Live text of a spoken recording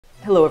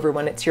Hello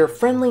everyone, it's your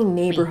friendly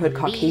neighborhood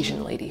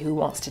Caucasian lady who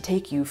wants to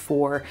take you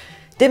for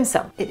dim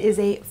sum. It is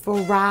a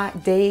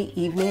Friday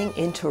evening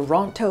in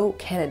Toronto,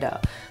 Canada,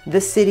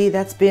 the city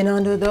that's been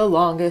under the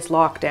longest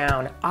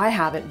lockdown. I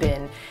haven't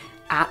been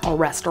at a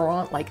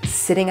restaurant, like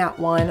sitting at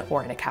one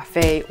or in a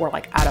cafe or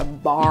like at a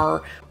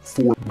bar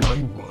for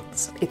 9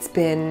 months. It's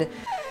been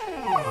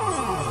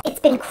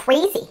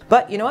crazy.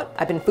 But you know what?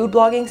 I've been food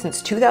blogging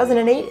since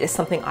 2008. It's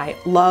something I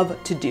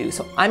love to do.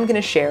 So I'm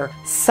gonna share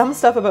some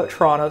stuff about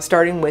Toronto,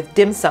 starting with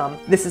dim sum.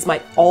 This is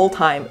my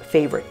all-time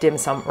favorite dim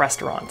sum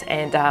restaurant,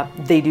 and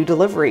they do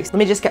deliveries. Let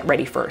me just get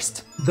ready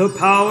first. The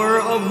power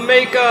of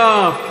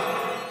makeup.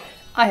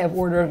 I have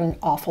ordered an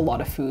awful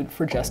lot of food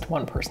for just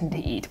one person to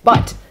eat,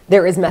 but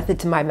there is method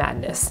to my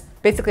madness.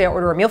 Basically, I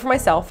order a meal for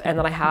myself, and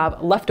then I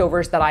have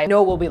leftovers that I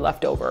know will be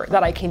left over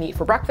that I can eat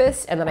for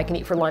breakfast, and then I can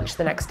eat for lunch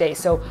the next day.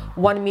 So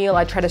one meal,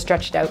 I try to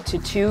stretch it out to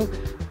 2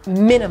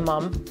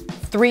 minimum,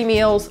 3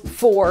 meals,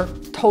 4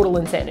 total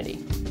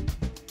insanity.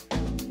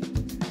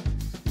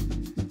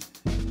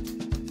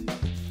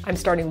 I'm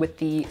starting with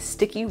the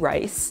sticky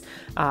rice,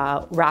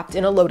 wrapped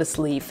in a lotus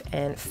leaf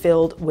and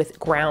filled with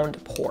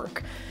ground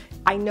pork.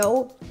 I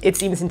know it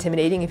seems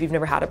intimidating if you've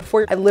never had it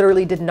before. I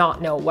literally did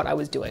not know what I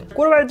was doing.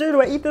 What do I do? Do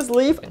I eat this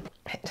leaf?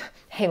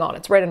 Hang on,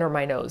 it's right under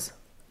my nose.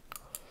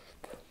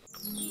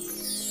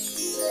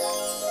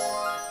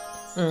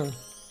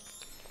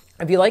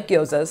 If you like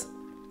gyozas,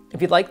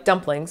 if you like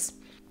dumplings,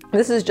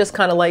 this is just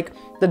kind of like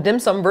the dim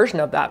sum version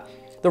of that.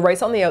 The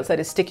rice on the outside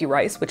is sticky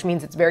rice, which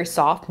means it's very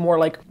soft, more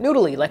like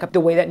noodly, like the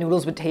way that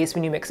noodles would taste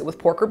when you mix it with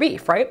pork or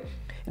beef, right?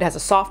 It has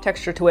a soft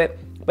texture to it,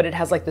 but it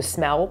has like the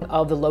smell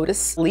of the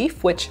lotus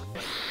leaf, which,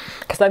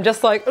 because I'm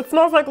just like, it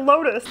smells like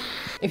lotus.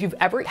 If you've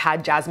ever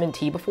had jasmine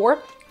tea before,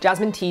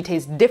 jasmine tea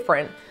tastes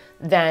different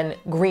than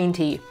green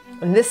tea.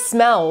 And this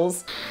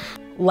smells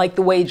like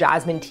the way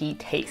jasmine tea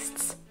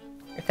tastes,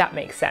 if that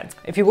makes sense.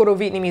 If you go to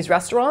Vietnamese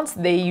restaurants,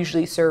 they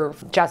usually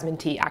serve jasmine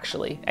tea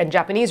actually, and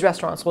Japanese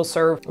restaurants will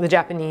serve the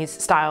Japanese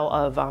style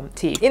of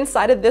tea.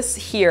 Inside of this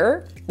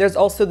here, there's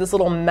also this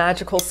little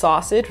magical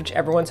sausage, which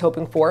everyone's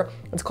hoping for.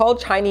 It's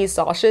called Chinese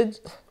sausage.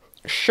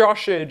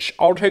 Sausage.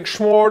 I'll take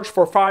s'mores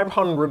for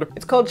 500.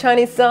 It's called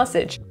Chinese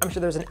sausage. I'm sure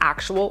there's an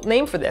actual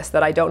name for this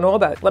that I don't know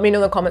about. Let me know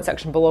in the comment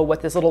section below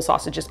what this little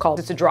sausage is called.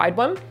 It's a dried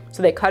one,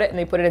 so they cut it and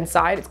they put it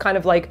inside. It's kind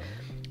of like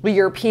the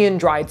European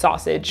dried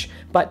sausage,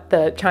 but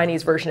the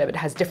Chinese version of it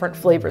has different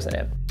flavors in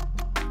it.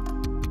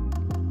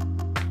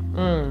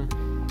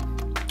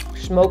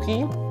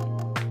 Smoky.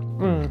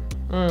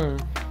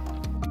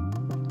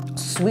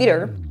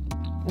 Sweeter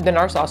than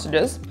our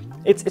sausages.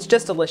 It's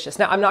just delicious.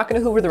 Now, I'm not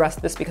gonna hoover the rest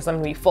of this because I'm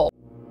gonna be full.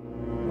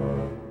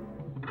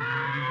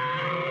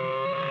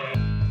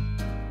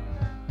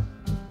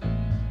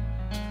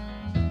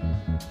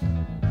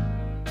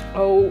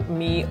 Oh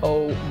me,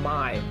 oh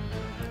my.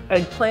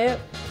 Eggplant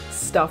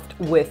stuffed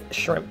with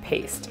shrimp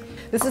paste.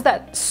 This is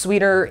that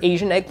sweeter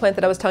Asian eggplant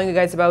that I was telling you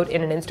guys about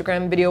in an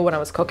Instagram video when I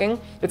was cooking.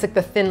 It's like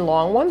the thin,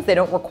 long ones. They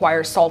don't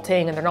require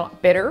salting and they're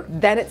not bitter.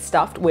 Then it's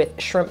stuffed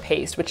with shrimp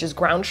paste, which is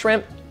ground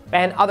shrimp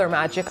and other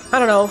magic. I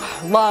don't know,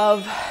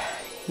 love,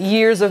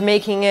 years of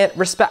making it,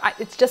 respect.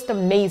 It's just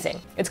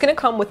amazing. It's gonna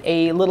come with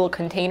a little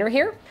container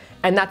here,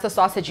 and that's a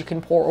sausage you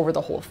can pour over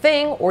the whole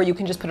thing, or you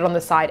can just put it on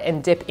the side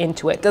and dip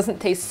into it. It doesn't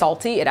taste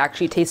salty, it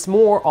actually tastes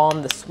more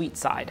on the sweet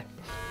side.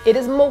 It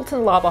is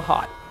molten lava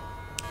hot.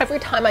 Every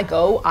time I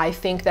go, I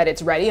think that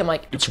it's ready. I'm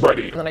like, it's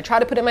ready. And then I try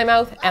to put it in my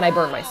mouth and I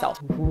burn myself.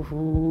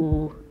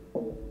 Ooh,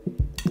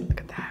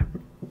 look at that.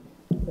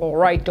 All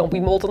right, don't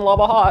be molten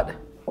lava hot.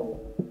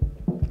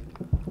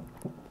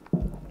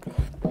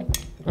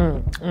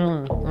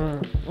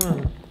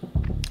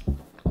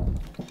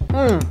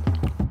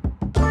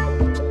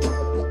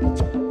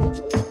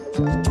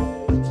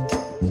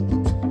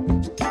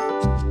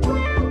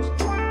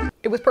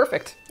 It was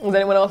perfect. Does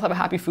anyone else have a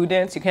happy food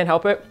dance? You can't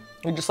help it.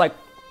 You're just like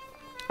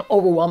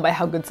overwhelmed by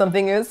how good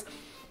something is.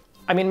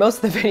 I mean,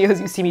 most of the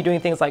videos you see me doing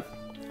things like,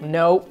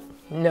 no,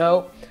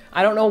 no.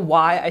 I don't know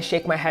why I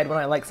shake my head when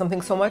I like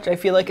something so much. I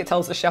feel like it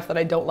tells the chef that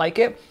I don't like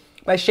it.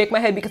 But I shake my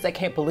head because I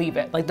can't believe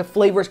it. Like the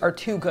flavors are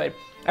too good.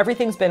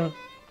 Everything's been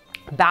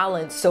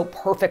balanced so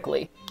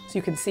perfectly. So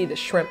you can see the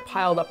shrimp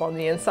piled up on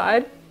the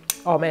inside.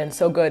 Oh man,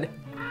 so good.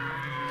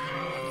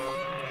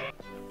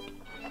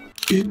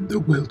 In the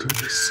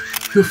wilderness,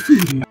 the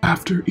foodie,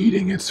 after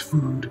eating its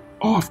food,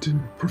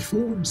 often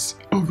performs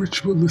a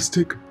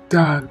ritualistic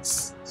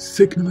dance,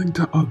 signaling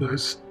to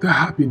others the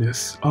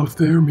happiness of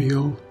their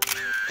meal.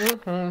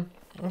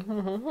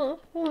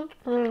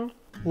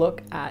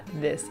 Look at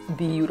this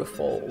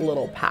beautiful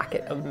little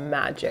packet of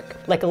magic.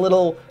 Like a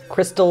little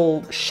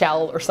crystal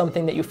shell or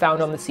something that you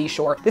found on the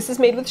seashore. This is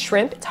made with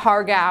shrimp. It's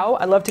hargao.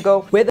 I love to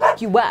go with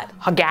you what?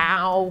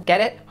 Hargao.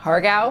 Get it?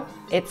 Hargao.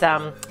 It's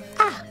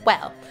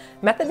well,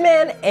 Method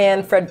Man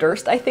and Fred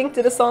Durst, I think,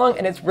 did a song,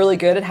 and it's really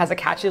good. It has a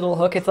catchy little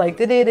hook. It's like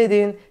din din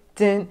din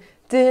din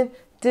din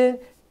din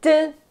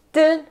din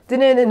din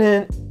din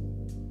din.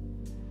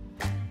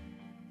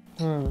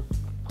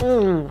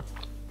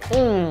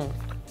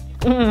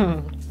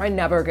 I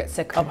never get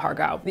sick of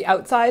hargao. The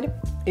outside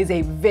is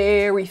a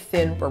very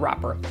thin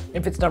wrapper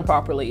if it's done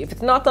properly. If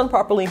it's not done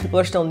properly and people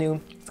are still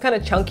new, it's kind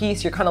of chunky,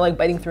 so you're kind of like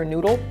biting through a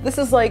noodle. This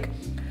is like,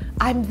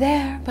 I'm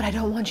there, but I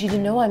don't want you to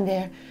know I'm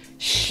there.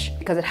 Shh,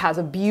 because it has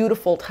a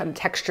beautiful kind of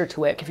texture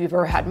to it. If you've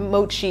ever had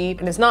mochi,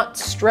 and it's not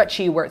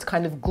stretchy where it's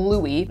kind of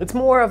gluey, it's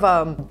more of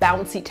a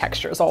bouncy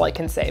texture is all I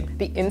can say.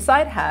 The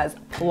inside has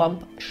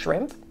plump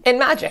shrimp and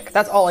magic,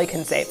 that's all I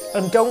can say.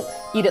 And don't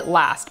eat it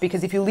last,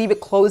 because if you leave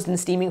it closed and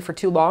steaming for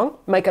too long,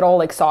 it might get all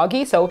like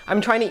soggy. So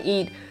I'm trying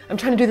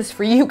to do this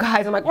for you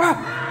guys. I'm like, rah,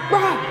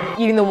 rah,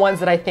 eating the ones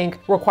that I think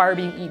require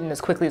being eaten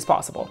as quickly as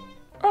possible.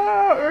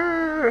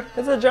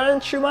 There's a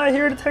giant shumai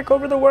here to take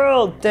over the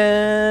world.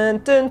 Dun,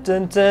 dun,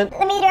 dun, dun.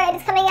 The meteorite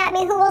is coming at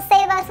me. Who will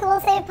save us? Who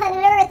will save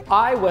planet Earth?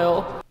 I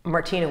will.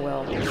 Martina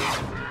will.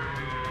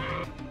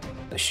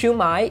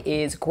 Shumai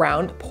is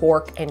ground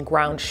pork and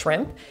ground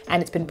shrimp, and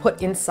it's been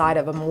put inside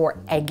of a more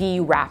eggy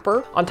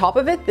wrapper. On top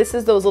of it, this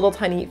is those little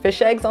tiny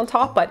fish eggs on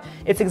top, but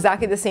it's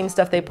exactly the same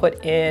stuff they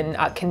put in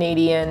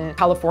Canadian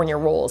California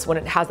rolls when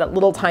it has that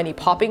little tiny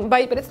popping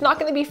bite, but it's not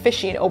gonna be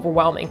fishy and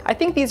overwhelming. I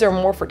think these are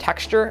more for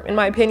texture, in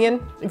my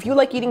opinion. If you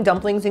like eating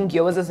dumplings and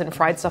gyozas and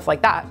fried stuff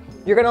like that,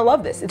 you're gonna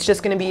love this. It's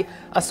just gonna be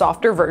a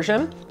softer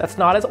version that's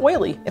not as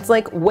oily. It's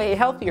like way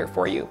healthier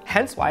for you.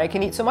 Hence why I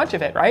can eat so much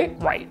of it, right?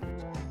 Right.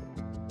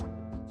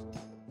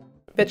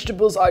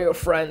 Vegetables are your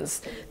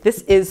friends.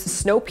 This is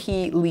snow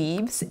pea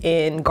leaves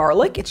in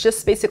garlic. It's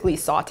just basically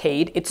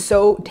sauteed. It's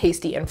so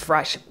tasty and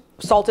fresh,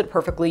 salted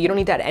perfectly. You don't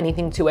need to add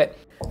anything to it.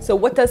 So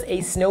what does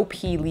a snow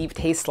pea leaf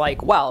taste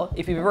like? Well,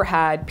 if you've ever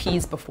had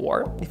peas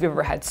before, if you've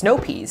ever had snow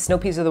peas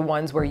are the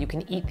ones where you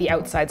can eat the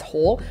outsides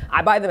whole.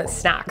 I buy them as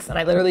snacks and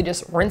I literally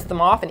just rinse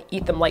them off and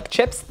eat them like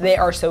chips. They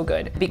are so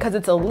good. Because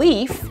it's a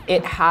leaf,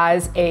 it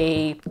has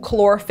a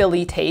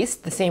chlorophyll-y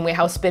taste, the same way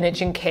how spinach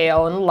and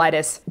kale and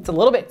lettuce, it's a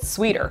little bit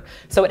sweeter.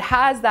 So it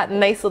has that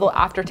nice little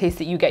aftertaste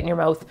that you get in your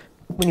mouth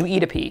when you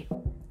eat a pea.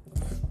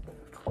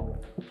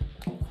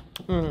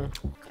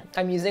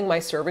 I'm using my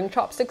serving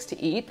chopsticks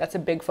to eat. That's a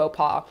big faux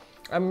pas.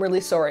 I'm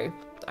really sorry.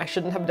 I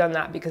shouldn't have done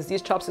that because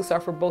these chopsticks are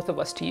for both of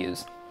us to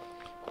use.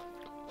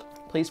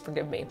 Please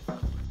forgive me.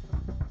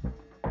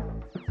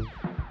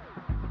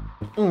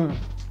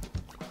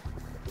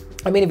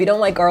 I mean, if you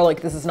don't like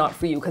garlic, this is not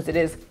for you because it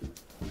is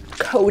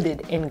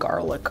coated in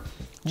garlic.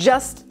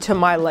 Just to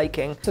my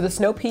liking. So the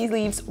snow pea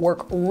leaves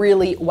work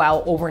really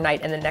well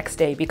overnight and the next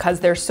day because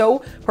they're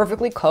so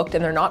perfectly cooked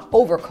and they're not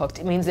overcooked.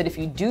 It means that if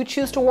you do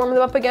choose to warm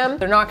them up again,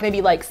 they're not gonna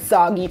be like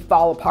soggy,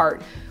 fall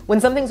apart.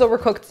 When something's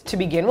overcooked to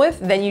begin with,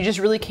 then you just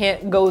really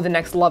can't go the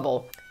next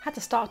level. I had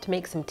to stop to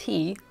make some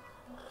tea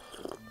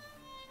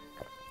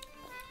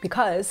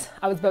because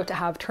I was about to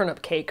have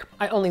turnip cake.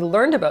 I only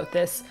learned about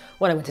this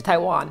when I went to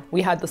Taiwan.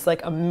 We had this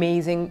like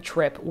amazing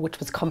trip, which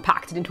was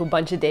compacted into a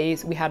bunch of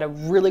days. We had a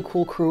really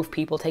cool crew of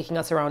people taking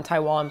us around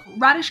Taiwan.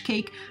 Radish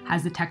cake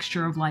has the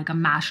texture of like a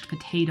mashed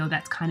potato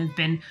that's kind of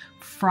been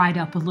fried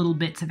up with little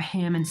bits of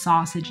ham and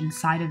sausage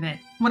inside of it.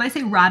 When I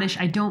say radish,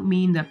 I don't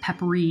mean the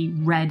peppery,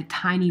 red,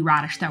 tiny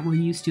radish that we're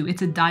used to.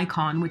 It's a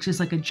daikon, which is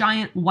like a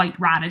giant white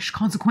radish,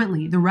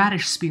 consequently the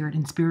radish spirit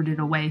in Spirited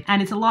Away.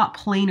 And it's a lot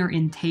plainer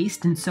in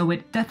taste, and so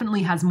it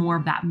definitely has more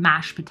of that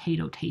mashed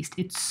potato taste.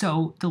 It's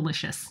so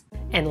delicious.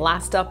 And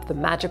last up, the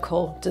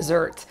magical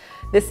dessert.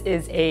 This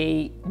is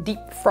a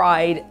deep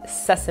fried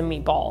sesame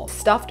ball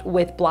stuffed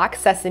with black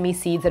sesame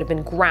seeds that have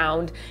been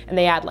ground, and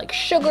they add like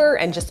sugar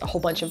and just a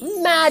whole bunch of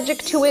magic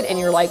to it, and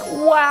you're like,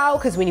 wow,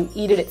 because when you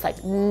eat it, it's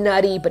like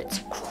nutty, but it's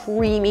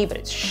creamy, but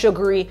it's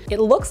sugary. It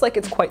looks like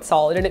it's quite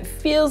solid and it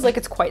feels like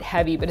it's quite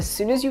heavy, but as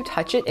soon as you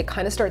touch it, it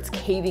kind of starts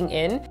caving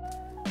in.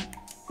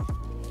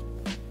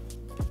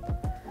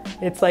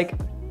 It's like,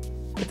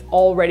 it's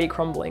already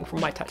crumbling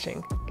from my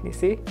touching. Can you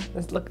see?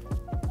 Look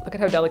at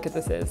how delicate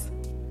this is.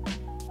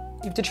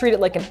 You have to treat it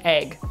like an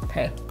egg.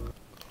 Okay.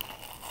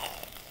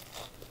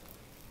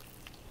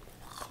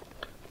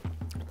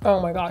 Oh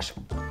my gosh,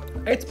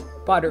 it's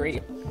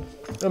buttery.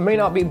 It may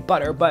not be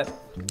butter, but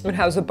it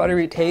has a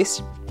buttery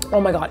taste. Oh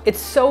my God, it's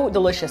so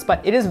delicious,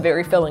 but it is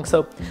very filling,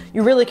 so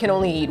you really can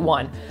only eat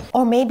one.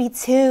 Or maybe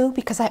two,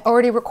 because I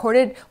already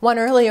recorded one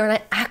earlier and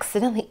I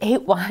accidentally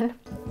ate one.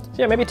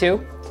 Yeah, maybe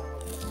two.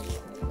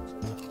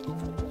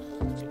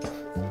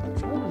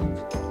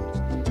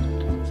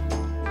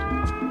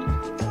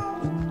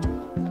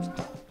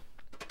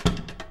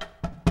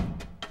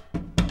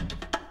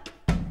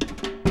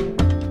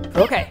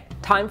 Okay,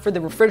 time for the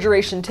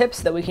refrigeration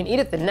tips that we can eat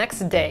it the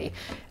next day.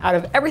 Out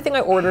of everything I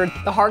ordered,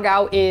 the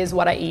hargao is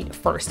what I eat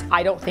first.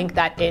 I don't think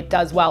that it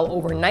does well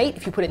overnight.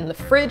 If you put it in the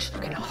fridge,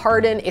 it can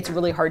harden. It's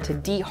really hard to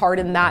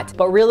de-harden that.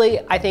 But really,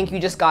 I think you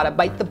just gotta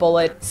bite the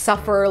bullet,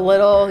 suffer a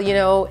little, you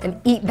know, and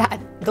eat that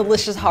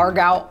delicious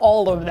hargao,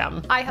 all of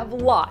them. I have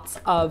lots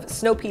of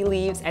snow pea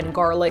leaves and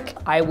garlic.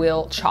 I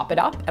will chop it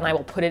up and I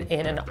will put it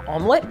in an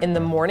omelet in the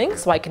morning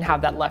so I can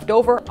have that left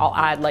over. I'll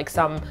add like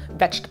some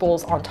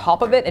vegetables on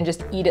top of it and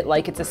just eat it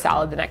like it's a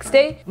salad the next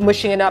day.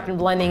 Mushing it up and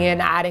blending in,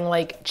 adding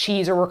like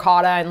cheese or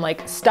ricotta and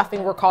like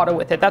stuffing ricotta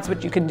with it. That's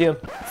what you can do.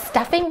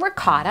 Stuffing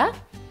ricotta?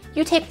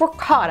 You take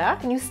ricotta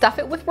and you stuff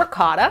it with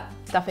ricotta.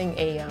 Stuffing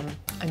a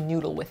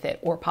noodle with it,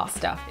 or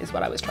pasta, is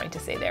what I was trying to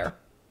say there.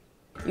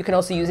 You can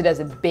also use it as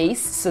a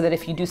base so that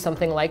if you do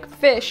something like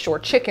fish or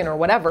chicken or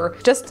whatever,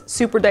 just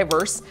super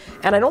diverse.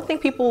 And I don't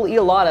think people eat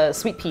a lot of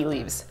sweet pea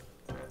leaves.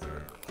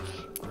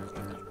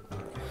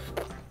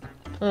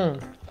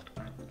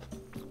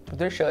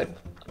 They should.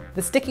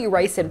 The sticky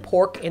rice and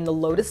pork in the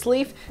lotus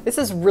leaf, this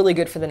is really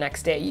good for the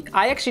next day.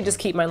 I actually just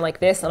keep mine like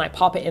this and I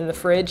pop it in the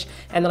fridge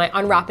and then I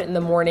unwrap it in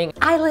the morning.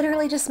 I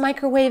literally just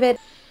microwave it.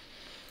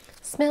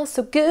 Smells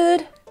so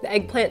good. The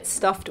eggplant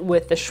stuffed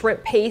with the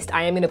shrimp paste,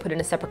 I am gonna put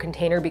in a separate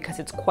container because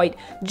it's quite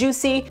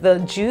juicy. The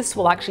juice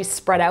will actually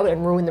spread out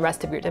and ruin the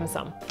rest of your dim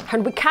sum.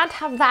 And we can't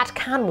have that,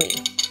 can we?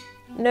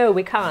 No,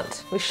 we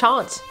can't. We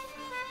shan't.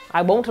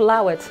 I won't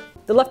allow it.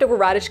 The leftover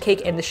radish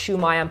cake and the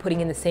shumai I'm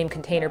putting in the same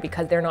container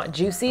because they're not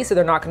juicy, so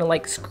they're not gonna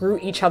like screw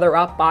each other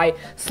up by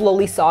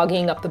slowly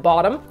soggying up the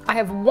bottom. I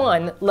have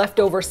one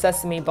leftover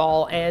sesame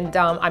ball and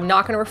I'm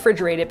not gonna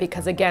refrigerate it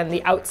because again,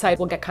 the outside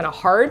will get kind of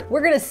hard.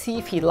 We're gonna see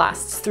if he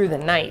lasts through the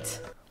night.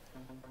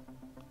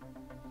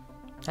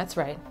 That's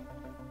right.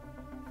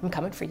 I'm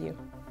coming for you.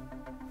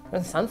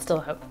 The sun's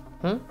still out.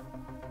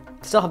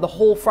 Still have the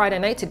whole Friday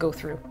night to go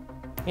through.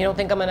 You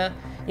think you're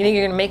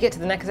gonna make it to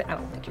the next day? I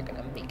don't think you're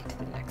gonna make it to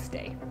the next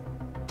day.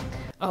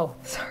 Oh,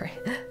 sorry.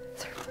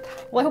 Sorry about that.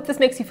 Well, I hope this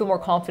makes you feel more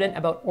confident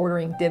about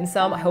ordering dim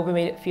sum. I hope it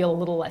made it feel a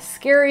little less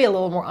scary, a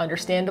little more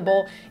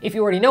understandable. If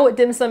you already know what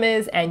dim sum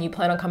is and you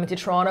plan on coming to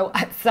Toronto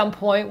at some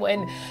point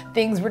when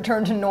things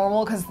return to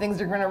normal, because things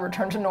are gonna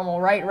return to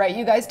normal, right?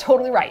 You guys,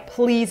 totally right.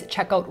 Please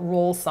check out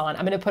Rolsan.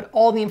 I'm gonna put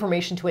all the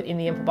information to it in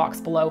the info box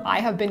below.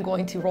 I have been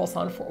going to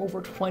Rolsan for over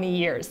 20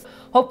 years.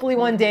 Hopefully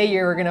one day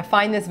you're gonna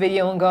find this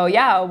video and go,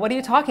 yeah, what are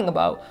you talking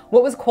about?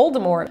 What was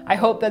Coldemort? I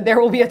hope that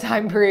there will be a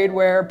time period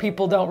where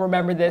people don't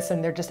remember this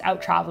and they're just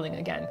out traveling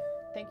again.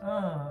 Thank you.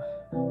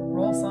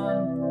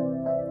 Rolsan.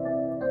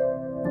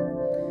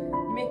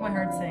 You make my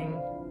heart sing.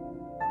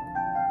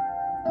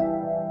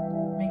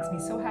 Makes me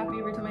so happy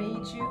every time I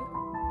eat you.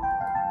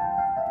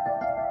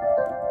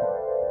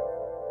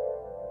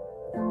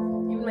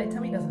 Even my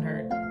tummy doesn't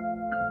hurt.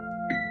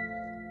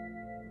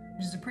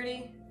 Which is a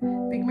pretty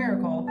big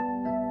miracle.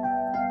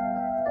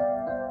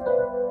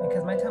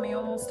 Because my tummy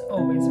almost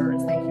always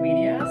hurts. Thank you,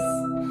 EDS.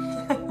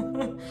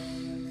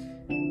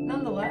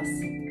 Nonetheless,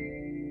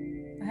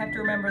 I have to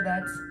remember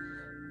that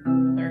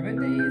there are good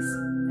days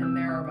and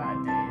there are bad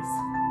days.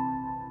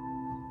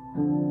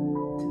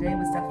 Today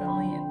was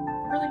definitely a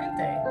really good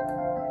day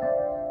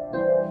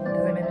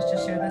because I managed to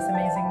share this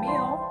amazing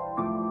meal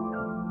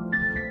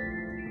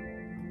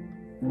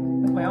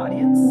with my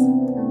audience.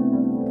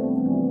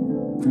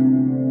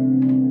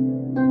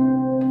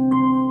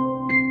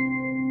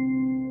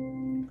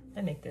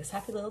 And make this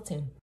happy little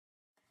tune.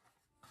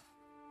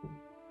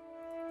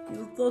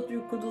 You thought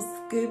you could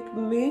escape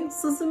me,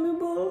 Sesame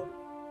Ball?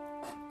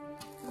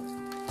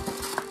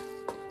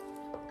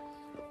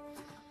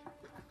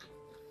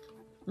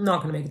 I'm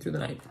not gonna make it through the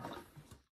night.